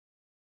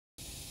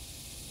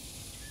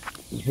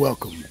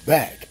Welcome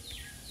back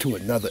to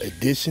another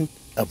edition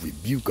of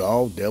Rebuke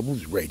All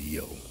Devils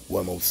Radio,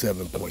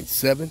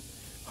 107.7,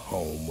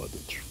 home of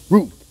the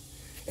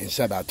truth. And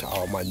shout out to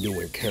all my new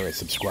and current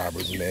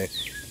subscribers, man.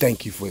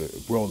 Thank you for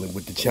rolling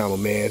with the channel,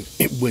 man.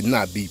 It would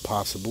not be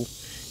possible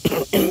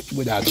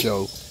without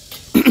your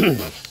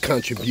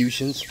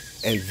contributions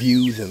and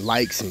views and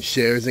likes and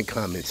shares and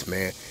comments,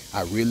 man.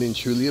 I really and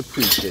truly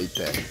appreciate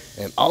that.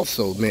 And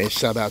also, man,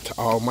 shout out to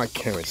all my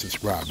current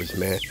subscribers,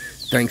 man.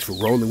 Thanks for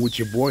rolling with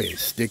your boy and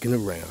sticking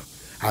around.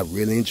 I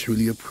really and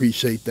truly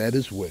appreciate that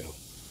as well.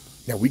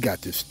 Now, we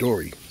got this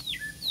story,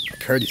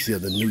 courtesy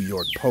of the New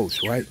York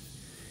Post, right?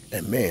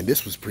 And man,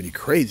 this was pretty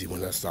crazy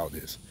when I saw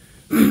this.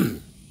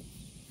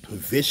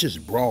 Vicious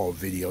brawl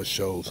video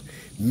shows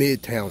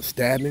Midtown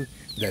stabbing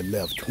that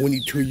left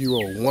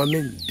 22-year-old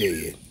woman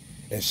dead.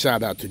 And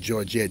shout out to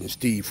Georgette and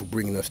Steve for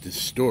bringing us this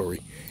story.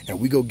 And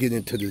we go get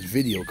into this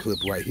video clip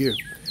right here.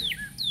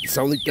 It's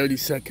only 30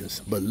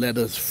 seconds, but let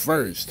us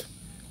first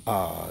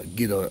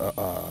get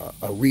a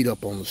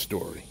read-up on the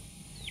story.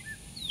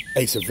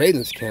 A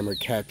surveillance camera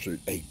captured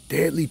a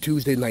deadly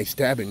Tuesday night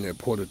stabbing near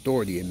Port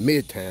Authority in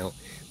Midtown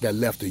that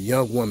left a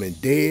young woman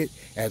dead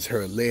as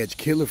her alleged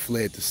killer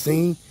fled the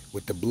scene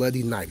with the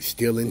bloody knife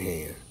still in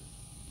hand.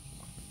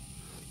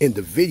 In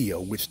the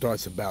video, which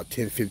starts about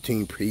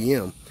 10:15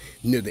 p.m.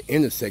 near the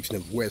intersection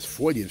of West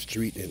 40th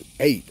Street and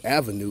 8th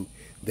Avenue,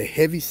 the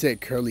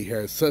heavy-set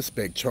curly-haired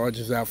suspect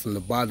charges out from the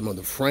bottom of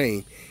the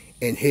frame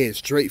and heads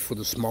straight for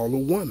the smaller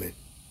woman.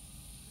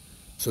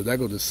 So there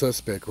goes the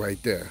suspect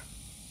right there.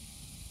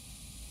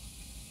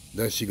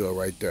 There she go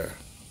right there.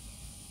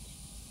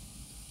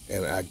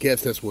 And I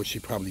guess that's where she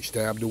probably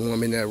stabbed the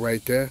woman at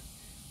right there.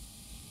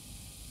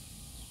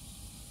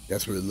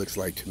 That's what it looks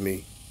like to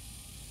me.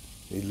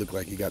 He looked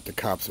like he got the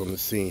cops on the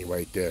scene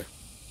right there.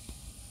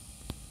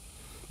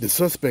 The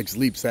suspect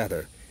leaps at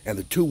her, and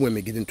the two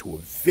women get into a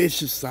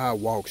vicious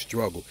sidewalk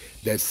struggle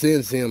that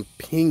sends them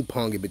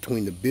ping-ponging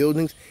between the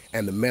buildings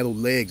and the metal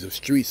legs of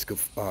street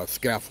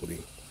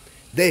scaffolding.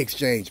 They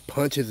exchange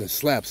punches and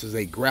slaps as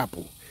they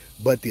grapple,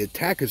 but the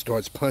attacker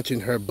starts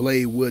punching her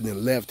blade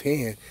wooden left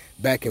hand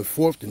back and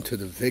forth into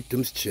the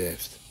victim's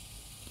chest.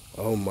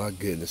 Oh my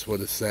goodness,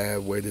 what a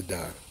sad way to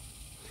die.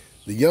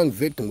 The young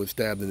victim was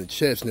stabbed in the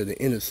chest near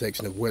the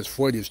intersection of West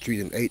 40th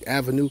Street and 8th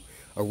Avenue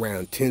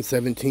around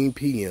 10:17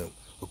 p.m.,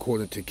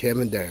 according to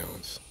Kevin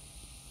Downs.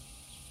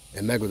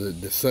 And there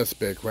goes the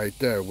suspect right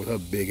there with her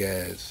big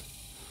ass.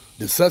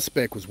 The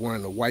suspect was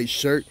wearing a white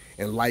shirt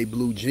and light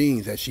blue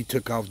jeans as she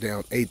took off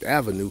down 8th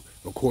Avenue,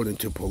 according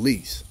to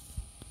police.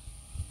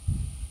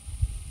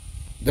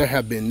 There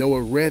have been no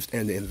arrests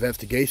and the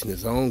investigation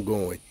is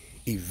ongoing.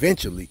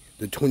 Eventually,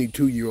 the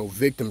 22-year-old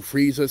victim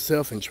frees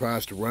herself and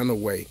tries to run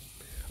away.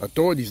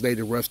 Authorities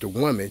later rushed a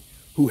woman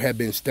who had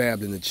been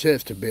stabbed in the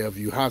chest to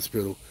Bellevue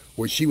Hospital,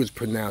 where she was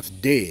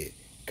pronounced dead,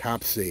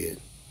 cops said.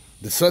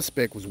 The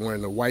suspect was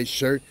wearing a white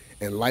shirt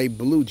and light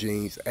blue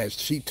jeans as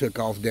she took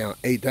off down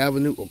 8th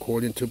Avenue,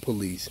 according to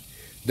police.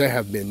 There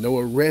have been no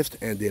arrests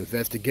and the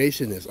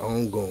investigation is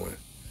ongoing.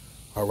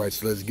 All right,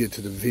 so let's get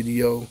to the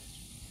video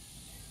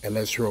and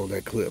let's roll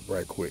that clip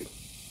right quick.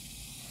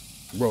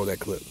 Roll that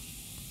clip.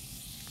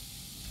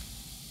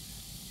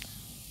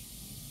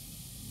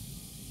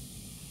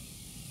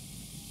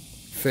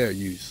 Fair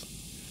use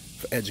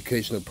for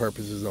educational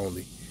purposes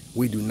only.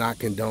 We do not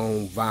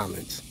condone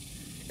violence.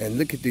 And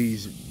look at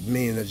these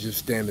men that's just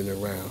standing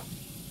around.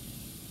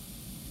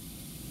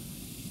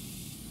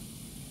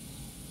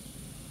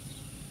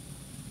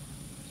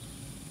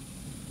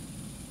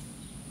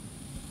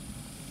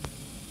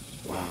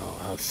 Wow,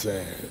 how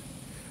sad.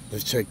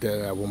 Let's check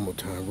that out one more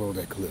time. Roll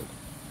that clip.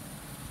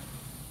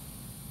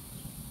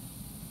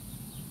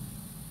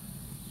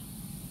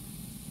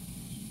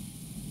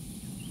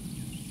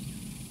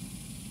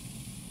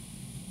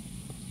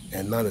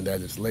 And none of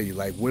that is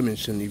ladylike. Women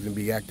shouldn't even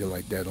be acting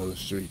like that on the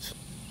streets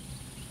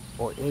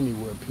or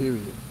anywhere,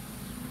 period.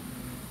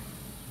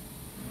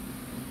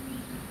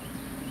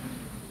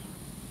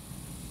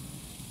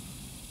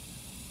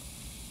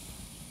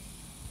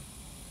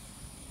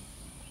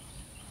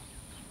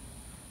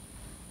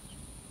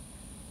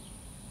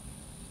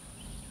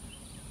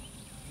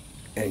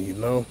 And you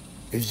know,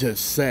 it's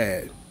just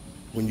sad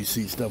when you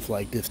see stuff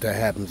like this that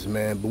happens,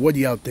 man. But what do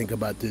y'all think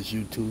about this,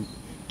 YouTube?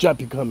 Drop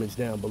your comments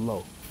down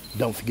below.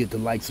 Don't forget to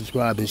like,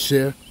 subscribe, and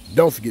share.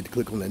 Don't forget to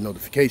click on that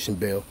notification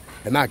bell.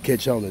 And I'll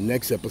catch y'all on the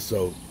next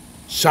episode.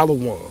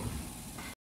 Shalom.